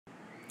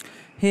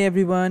Hey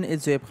everyone,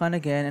 it's Zoeb Khan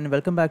again and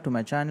welcome back to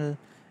my channel.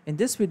 In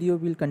this video,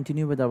 we'll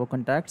continue with our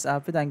contacts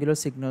app with Angular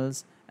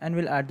signals and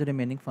we'll add the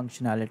remaining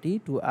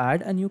functionality to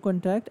add a new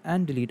contact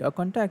and delete a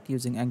contact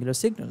using Angular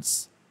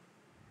signals.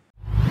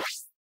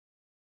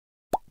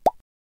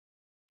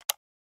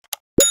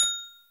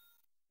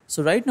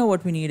 So right now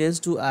what we need is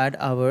to add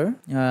our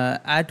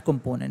add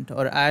component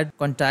or add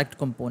contact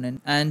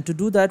component. And to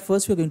do that,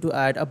 first we're going to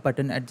add a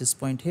button at this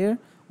point here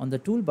on the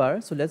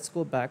toolbar. So let's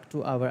go back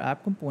to our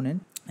app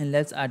component and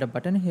let's add a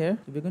button here.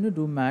 So we're going to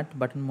do mat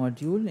button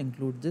module,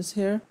 include this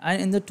here,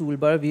 and in the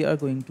toolbar we are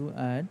going to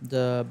add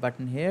the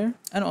button here,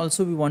 and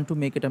also we want to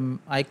make it an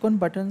icon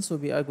button, so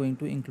we are going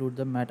to include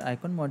the mat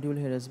icon module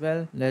here as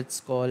well. Let's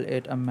call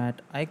it a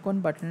mat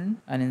icon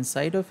button, and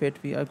inside of it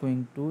we are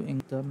going to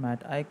include the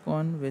mat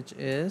icon, which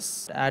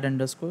is add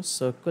underscore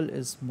circle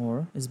is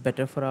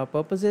better for our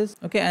purposes.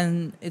 Okay,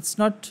 and it's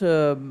not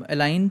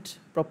aligned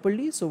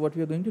properly, so what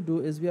we are going to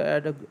do is we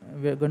are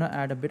going to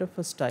add a bit of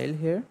a style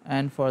here,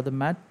 and for the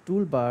mat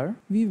toolbar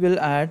we will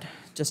add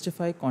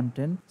justify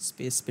content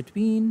space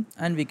between,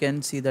 and we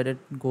can see that it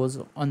goes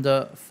on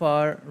the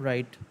far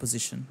right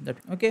position.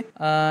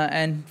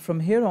 And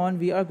from here on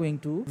we are going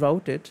to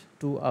route it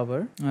to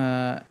our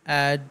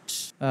add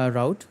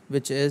route,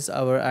 which is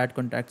our add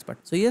contacts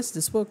button. So yes,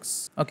 this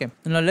works. Okay,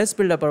 so now let's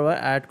build up our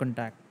add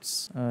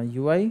contacts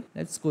UI.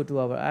 Let's go to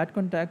our add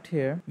contact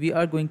here. We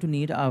are going to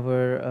need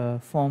our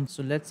form,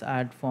 so let's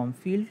add form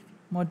field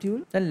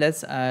module. Then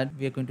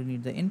we are going to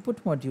need the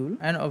input module,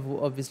 and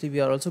obviously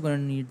we are also going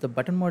to need the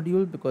button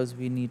module because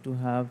we need to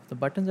have the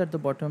buttons at the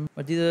bottom.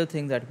 But these are the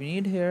things that we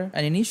need here,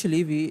 and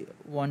initially we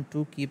want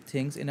to keep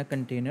things in a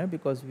container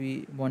because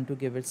we want to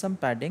give it some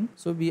padding.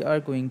 So we are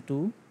going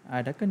to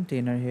add a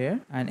container here,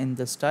 and in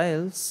the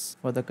styles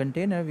for the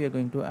container we are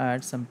going to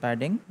add some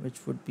padding,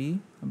 which would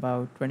be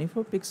about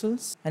 24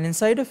 pixels, and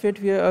inside of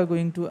it we are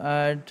going to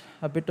add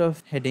a bit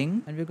of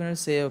heading, and we're going to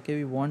say okay,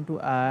 we want to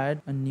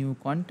add a new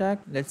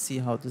contact. Let's see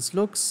how this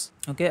looks.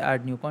 Okay,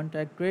 add new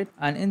contact, great.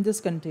 And in this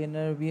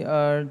container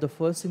the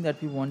first thing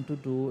that we want to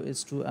do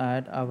is to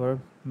add our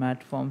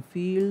mat form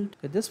field.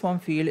 Okay, this form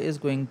field is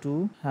going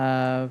to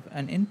have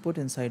an input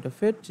inside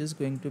of it, which is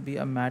going to be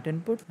a mat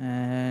input,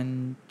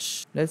 and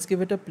let's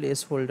give it a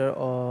placeholder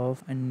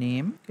of a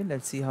name. Okay,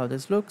 let's see how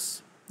this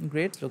looks.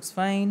 Great, looks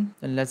fine.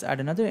 Then let's add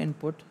another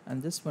input,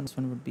 and this one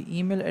would be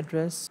email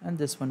address, and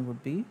this one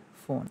would be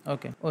phone.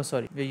 Okay, oh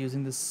sorry, we're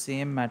using the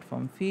same mat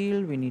form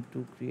field. We need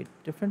to create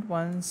different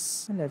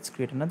ones, and let's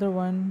create another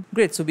one.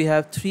 Great, so we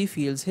have 3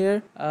 fields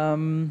here.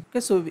 Okay,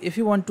 so if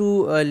you want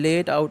to lay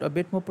it out a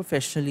bit more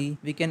professionally,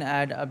 we can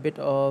add a bit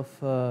of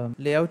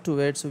layout to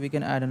it. So we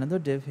can add another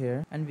div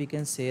here, and we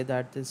can say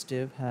that this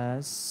div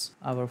has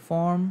our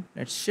form.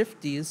 Let's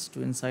shift these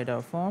to inside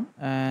our form,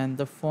 and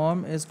the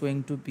form is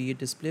going to be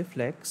display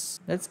flex.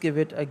 Let's give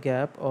it a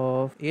gap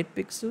of 8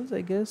 pixels,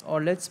 I guess,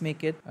 or let's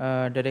make it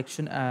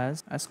direction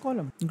as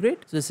column.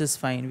 Great, so this is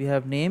fine. We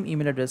have name,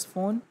 email address,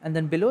 phone, and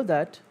then below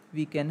that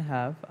we can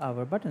have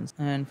our buttons,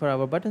 and for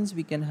our buttons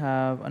we can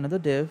have another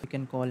div. We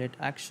can call it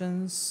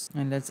actions,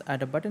 and let's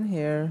add a button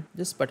here.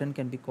 This button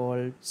can be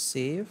called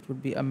save. It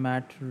would be a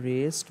matte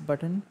raised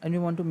button, and we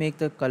want to make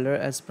the color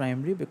as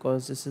primary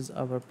because this is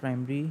our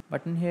primary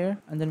button here.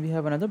 And then we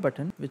have another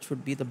button which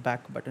would be the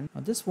back button.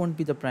 Now this won't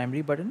be the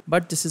primary button,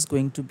 but this is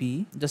going to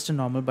be just a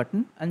normal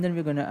button, and then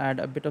we're going to add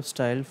a bit of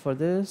style for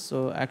this.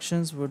 So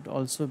actions would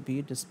also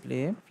be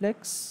display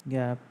flex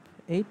gap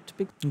 8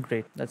 pixels.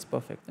 Great, that's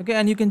perfect. Okay,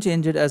 and you can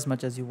change it as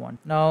much as you want.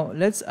 Now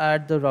let's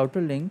add the router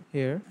link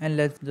here, and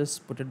let's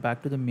just put it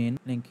back to the main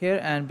link here.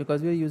 And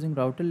because we are using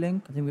router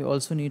link, I think we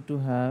also need to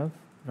have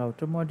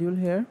router module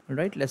here. All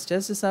right, let's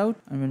test this out,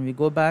 and when we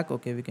go back,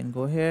 okay, we can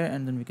go here,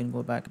 and then we can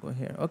go back, go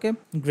here. Okay,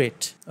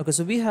 great. Okay,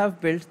 so we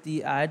have built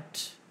the add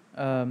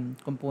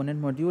component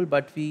module,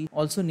 but we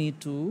also need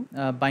to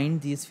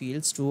bind these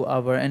fields to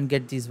our and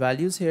get these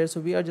values here. So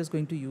we are just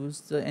going to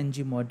use the ng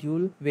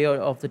module way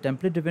of the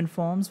template driven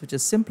forms, which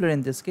is simpler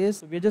in this case.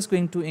 So we're just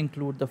going to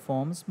include the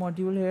forms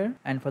module here,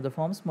 and for the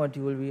forms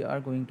module we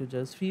are going to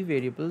just 3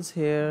 variables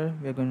here.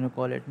 We're going to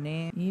call it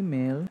name,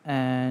 email,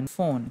 and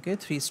phone. Okay,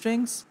 3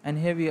 strings, and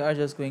here we are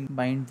just going to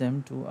bind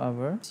them to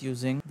our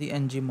using the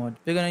ng mod.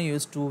 We're going to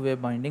use 2-way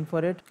binding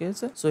for it. Okay,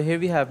 so here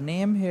we have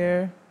name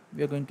here.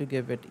 We're going to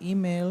give it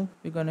email,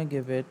 we're going to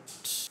give it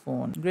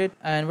phone. Great.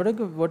 And what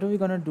are we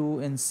going to do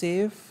in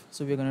save?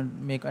 So we're going to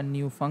make a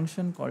new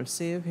function called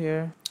save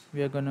here.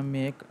 We are going to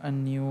make a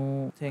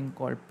new thing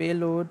called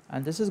payload,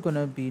 and this is going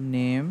to be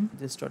name,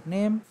 this dot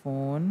name,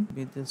 phone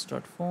be this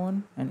dot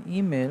phone, and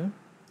email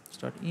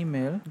dot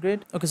email.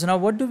 Great. Okay, so now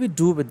what do we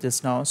do with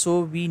this now?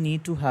 So we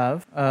need to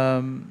have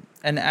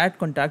an add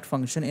contact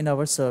function in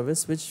our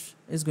service, which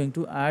is going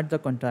to add the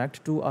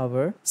contact to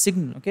our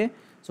signal. Okay,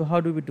 so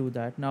how do we do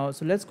that now?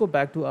 So let's go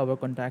back to our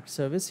contact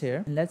service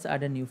here, and let's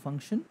add a new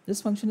function.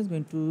 This function is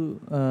going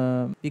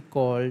to be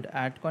called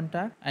add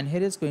contact, and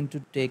here is going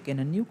to take in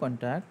a new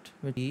contact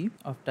with e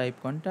of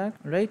type contact.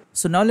 Right,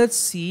 so now let's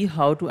see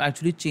how to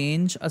actually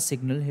change a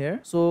signal here.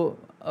 So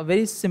a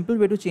very simple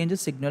way to change a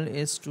signal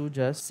is to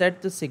just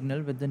set the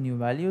signal with the new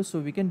value. So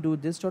we can do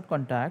this dot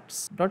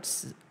contacts dot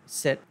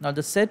set. Now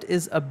the set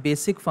is a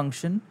basic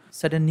function,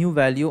 set a new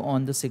value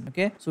on the signal.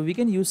 Okay, so we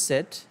can use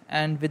set,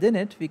 and within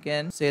it we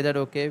can say that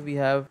okay, we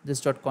have this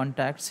dot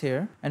contacts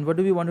here, and what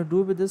do we want to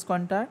do with this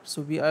contact?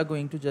 So we are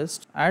going to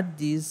just add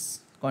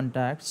these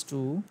contacts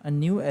to a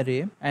new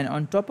array, and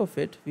on top of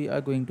it we are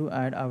going to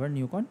add our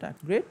new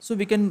contact. Great. So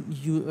we can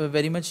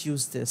very much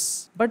use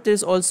this, but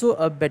there's also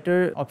a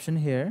better option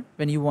here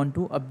when you want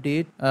to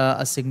update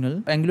a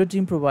signal. Angular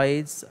team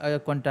provides a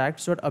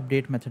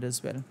contacts.update method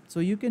as well, so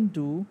you can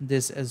do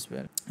this as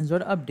well.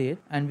 Dot update,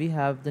 and we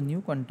have the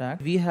new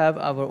contact, we have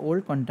our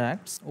old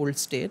contacts, old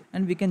state,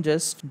 and we can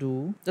just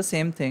do the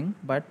same thing,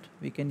 but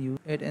we can use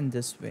it in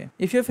this way.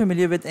 If you're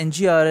familiar with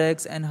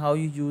NGRX and how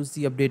you use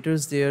the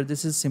updaters there,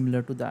 this is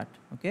similar to that.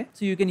 Okay,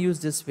 so you can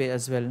use this way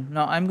as well.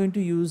 Now I'm going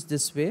to use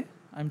this way.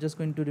 I'm just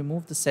going to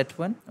remove the set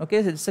one.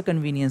 Okay, so it's a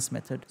convenience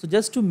method. So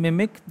just to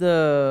mimic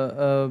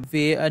the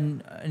way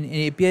an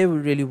API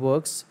really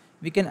works,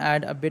 we can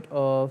add a bit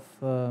of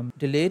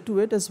delay to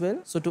it as well.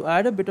 So to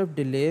add a bit of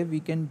delay, we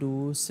can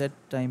do set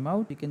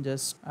timeout. We can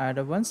just add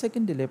a 1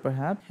 second delay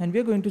perhaps, and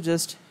we're going to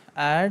just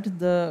add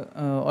the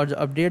or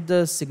update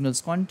the signals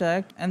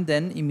contact, and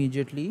then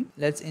immediately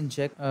let's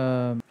inject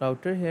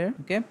router here.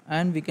 Okay,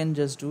 and we can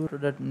just do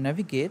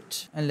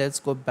navigate, and let's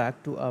go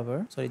back to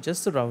our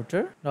just the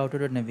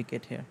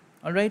router.navigate here.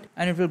 All right,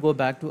 and it will go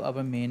back to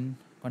our main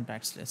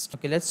contacts list.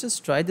 Okay, let's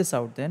just try this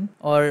out then.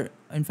 Or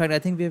in fact, I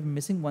think we are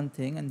missing one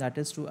thing, and that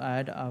is to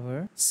add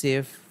our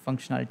save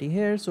functionality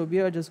here. So we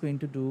are just going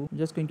to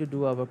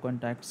do our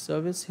contact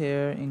service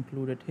here,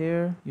 include it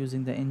here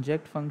using the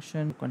inject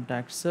function,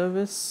 contact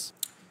service.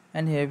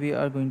 And here we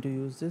are going to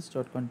use this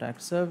dot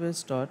contact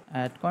service dot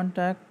add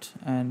contact,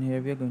 and here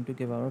we are going to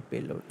give our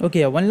payload.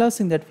 Okay, one last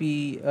thing that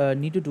we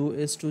need to do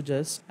is to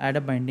just add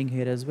a binding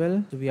here as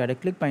well. So we add a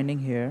click binding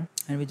here,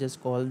 and we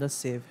just call the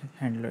save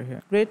handler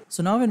here. Great.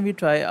 So now when we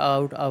try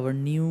out our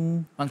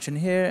new function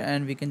here,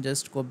 and we can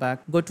just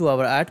go to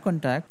our add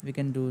contact, we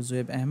can do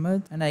Zoeb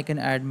Ahmed, and I can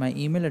add my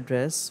email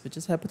address, which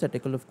is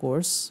hypothetical of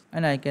course,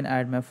 and I can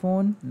add my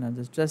phone, and I'll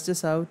just test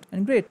this out,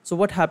 and great. So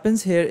what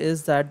happens here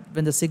is that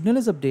when the signal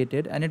is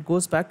updated and it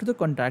goes back to the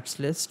contacts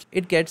list,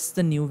 it gets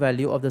the new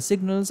value of the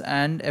signals,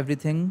 and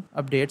everything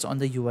updates on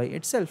the UI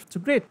itself. So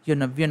great. We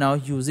are now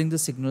using the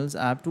signals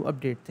app to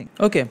update things.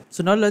 Okay,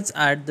 so now let's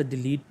add the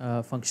delete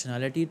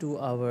functionality to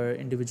our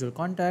individual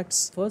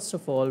contacts. First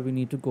of all, we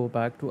need to go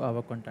back to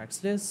our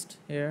contacts list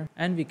here,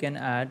 and we can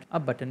add a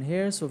button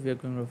here. So we are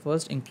going to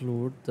first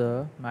include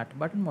the mat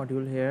button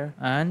module here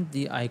and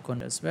the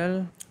icon as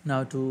well.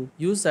 Now to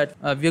use that,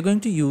 we are going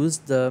to use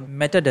the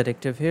meta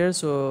directive here.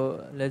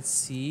 So let's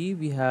see,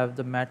 we have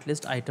the mat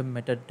list item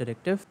meta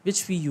directive,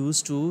 which we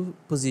use to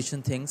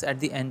position things at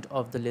the end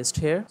of the list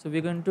here. So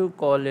we're going to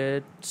call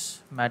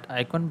it mat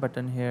icon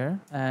button here,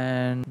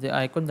 and the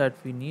icon that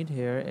we need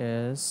here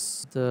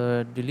is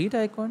the delete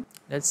icon.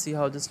 Let's see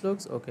how this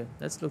looks. Okay,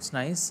 that looks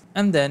nice.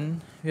 And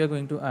then we are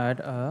going to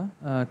add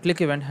a click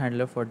event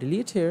handler for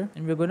delete here,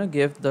 and we're going to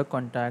give the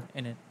contact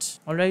in it.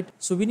 All right,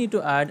 so we need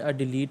to add a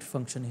delete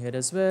function here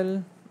as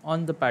well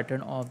on the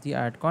pattern of the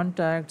add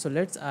contact. So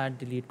let's add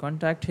delete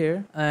contact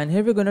here, and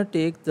here we're going to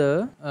take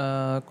the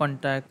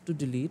contact to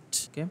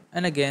delete. Okay,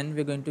 and again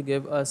we're going to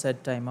give a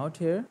set timeout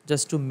here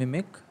just to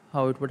mimic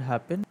how it would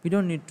happen. We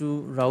don't need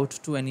to route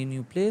to any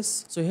new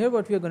place. So here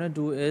what we are going to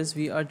do is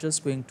we are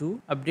just going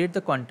to update the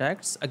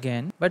contacts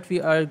again, but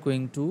we are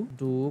going to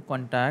do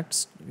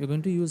contacts. We're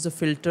going to use the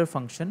filter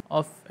function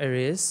of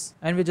arrays,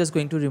 and we're just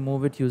going to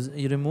remove it.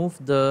 You remove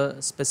the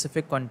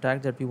specific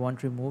contact that we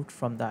want removed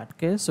from that.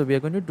 Okay, so we are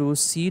going to do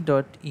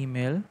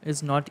c.email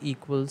is not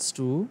equals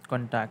to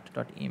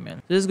contact.email.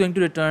 This is going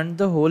to return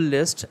the whole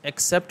list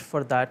except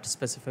for that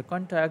specific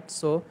contact.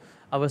 So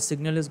our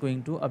signal is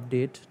going to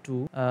update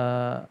to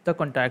the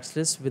contacts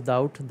list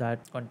without that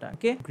contact.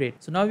 Okay,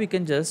 great. So now we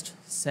can just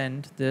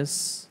send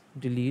this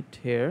delete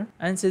here,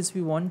 and since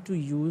we want to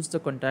use the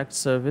contact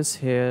service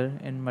here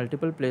in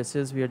multiple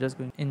places, we are just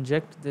going to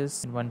inject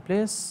this in one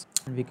place,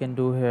 and we can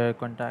do here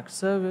contact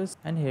service,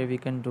 and here we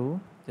can do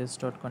this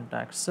dot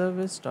contact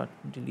service dot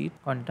delete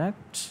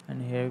contact,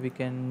 and here we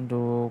can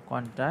do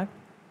contact,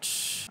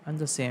 and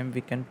the same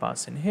we can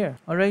pass in here.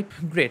 All right,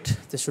 great.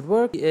 This should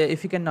work.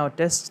 If you can now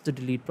test the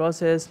delete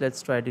process,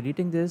 let's try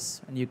deleting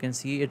this, and you can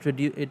see it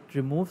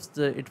removes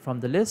it from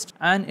the list,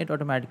 and it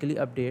automatically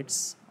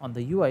updates on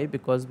the UI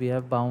because we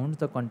have bound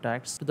the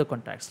contacts to the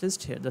contacts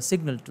list here, the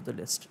signal to the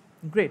list.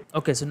 Great.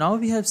 Okay, so now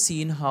we have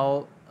seen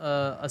how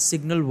a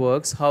signal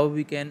works, how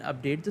we can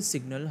update the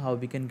signal, how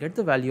we can get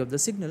the value of the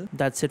signal.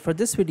 That's it for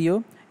this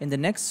video. In the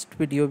next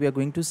video, we are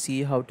going to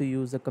see how to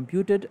use the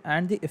computed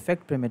and the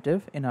effect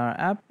primitive in our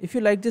app. If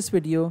you like this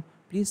video,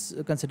 please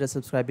consider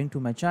subscribing to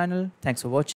my channel. Thanks for watching.